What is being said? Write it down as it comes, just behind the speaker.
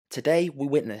Today, we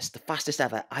witnessed the fastest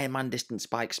ever Ironman distance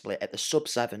bike split at the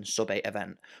sub-7, sub-8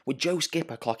 event, with Joe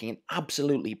Skipper clocking an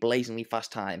absolutely blazingly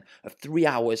fast time of 3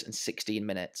 hours and 16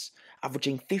 minutes,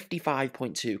 averaging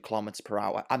 55.2 km per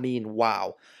hour. I mean,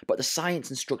 wow. But the science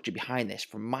and structure behind this,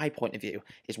 from my point of view,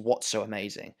 is what's so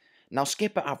amazing. Now,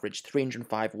 Skipper averaged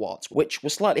 305 watts, which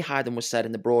was slightly higher than was said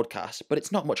in the broadcast, but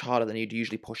it's not much harder than you'd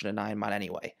usually push in an Ironman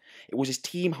anyway. It was his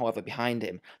team, however, behind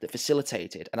him that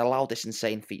facilitated and allowed this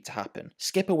insane feat to happen.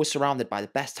 Skipper was surrounded by the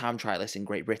best time trialists in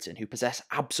Great Britain who possess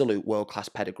absolute world-class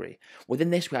pedigree. Within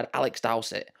this, we had Alex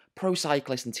Dowsett, pro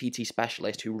cyclist and TT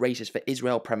specialist who races for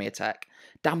Israel Premier Tech,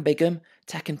 Dan Bigham,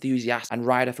 tech enthusiast and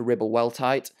rider for Ribble Weld,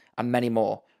 and many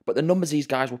more. But the numbers these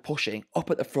guys were pushing up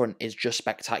at the front is just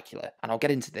spectacular, and I'll get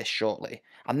into this shortly.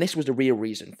 And this was the real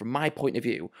reason, from my point of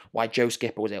view, why Joe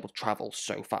Skipper was able to travel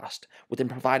so fast, with him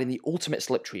providing the ultimate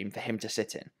slipstream for him to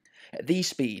sit in. At these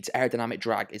speeds, aerodynamic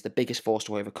drag is the biggest force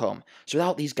to overcome, so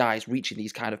without these guys reaching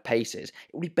these kind of paces,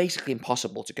 it would be basically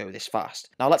impossible to go this fast.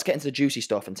 Now let's get into the juicy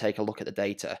stuff and take a look at the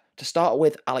data. To start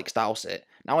with, Alex Dowsett.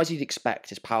 Now, as you'd expect,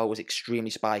 his power was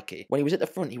extremely spiky. When he was at the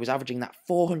front, he was averaging that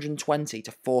 420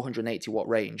 to 480 watt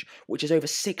range, which is over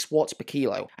 6 watts per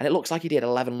kilo, and it looks like he did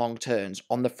 11 long turns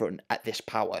on the front at this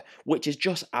power, which is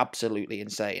just absolutely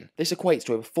insane. This equates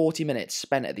to over 40 minutes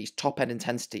spent at these top-end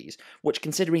intensities, which,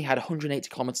 considering he had 180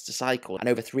 kilometers to cycle and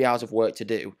over 3 hours of work to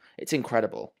do, it's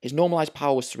incredible. His normalized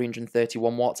power was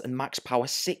 331 watts and max power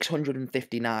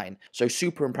 659, so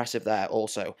super impressive there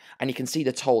also, and you can see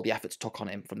the toll the efforts took on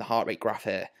him from the heart rate graph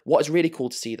here. What is really cool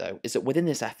to see though is that within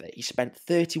this effort he spent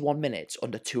 31 minutes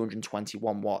under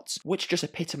 221 watts, which just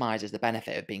epitomizes the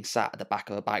benefit of being sat at the back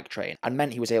of a bike train and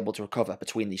meant he was able to recover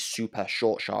between these super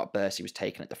short sharp bursts he was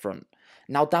taking at the front.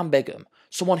 Now, Dan Bigham,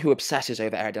 someone who obsesses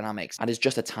over aerodynamics and is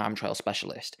just a time trial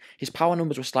specialist. His power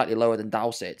numbers were slightly lower than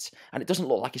Dowsett's, and it doesn't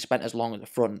look like he spent as long at the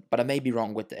front, but I may be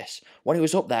wrong with this. When he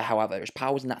was up there, however, his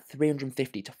power was in that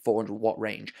 350 to 400 watt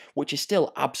range, which is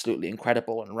still absolutely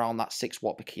incredible and around that 6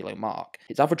 watt per kilo mark.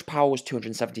 His average power was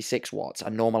 276 watts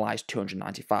and normalized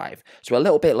 295, so a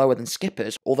little bit lower than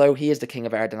Skipper's, although he is the king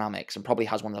of aerodynamics and probably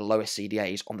has one of the lowest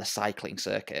CDAs on the cycling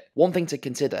circuit. One thing to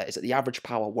consider is that the average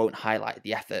power won't highlight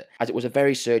the effort, as it was a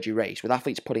very surgy race, with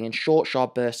athletes putting in short,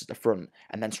 sharp bursts at the front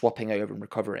and then swapping over and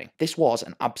recovering. This was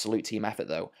an absolute team effort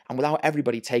though, and without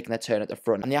everybody taking their turn at the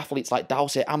front and the athletes like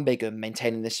Dowsett and Bigham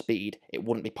maintaining this speed, it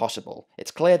wouldn't be possible. It's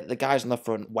clear that the guys on the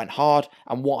front went hard,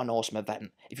 and what an awesome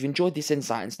event. If you've enjoyed this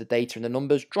insight into the data and the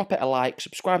numbers, drop it a like,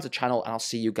 subscribe to the channel, and I'll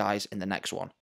see you guys in the next one.